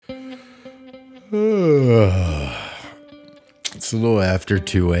It's a little after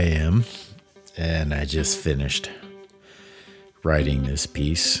 2 a.m. and I just finished writing this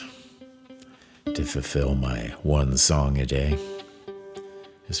piece to fulfill my one song a day.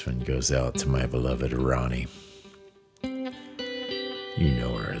 This one goes out to my beloved Ronnie. You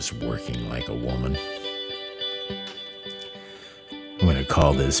know her as working like a woman. I'm going to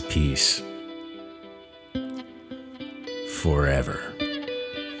call this piece Forever.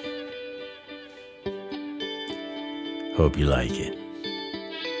 Hope you like it.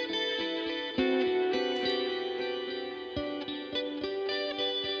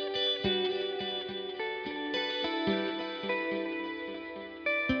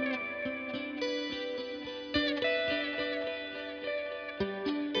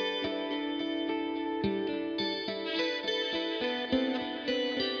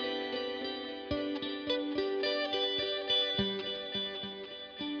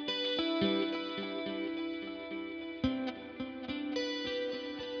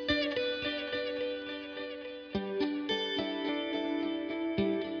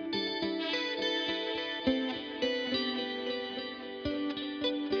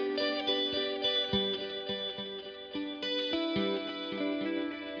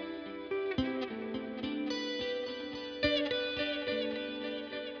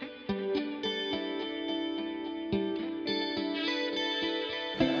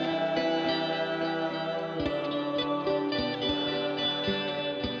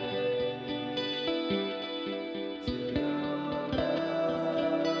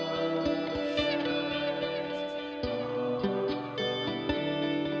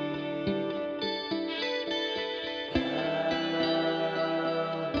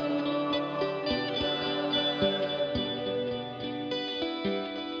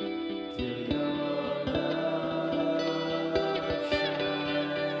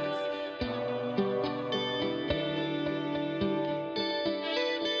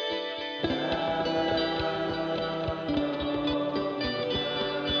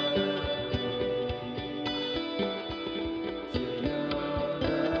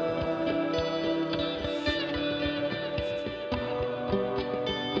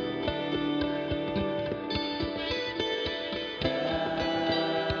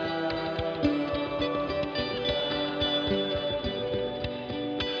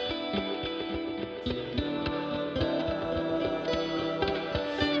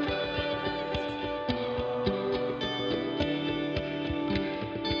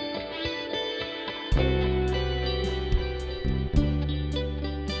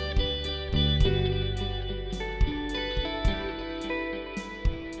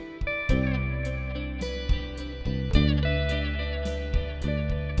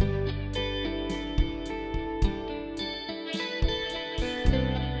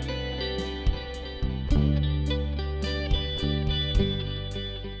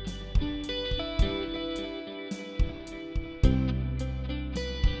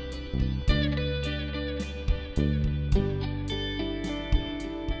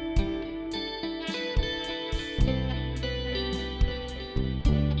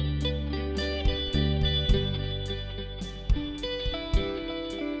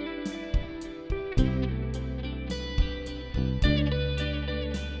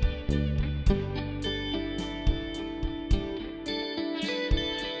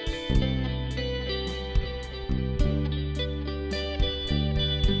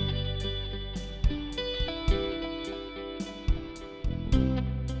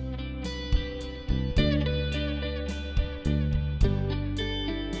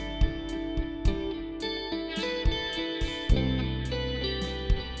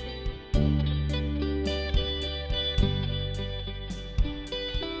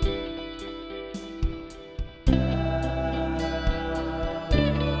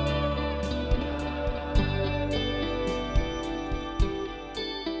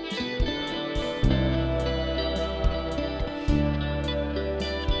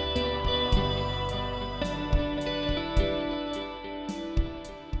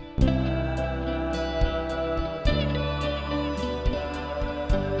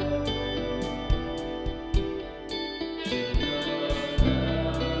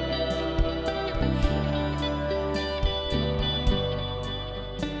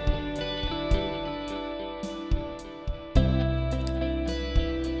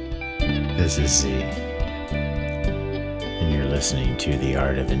 This is Z, and you're listening to The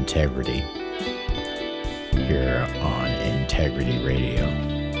Art of Integrity here on Integrity Radio.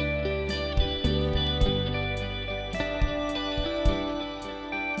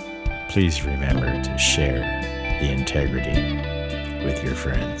 Please remember to share the integrity with your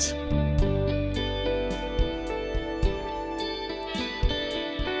friends.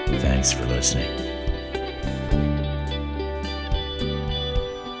 Thanks for listening.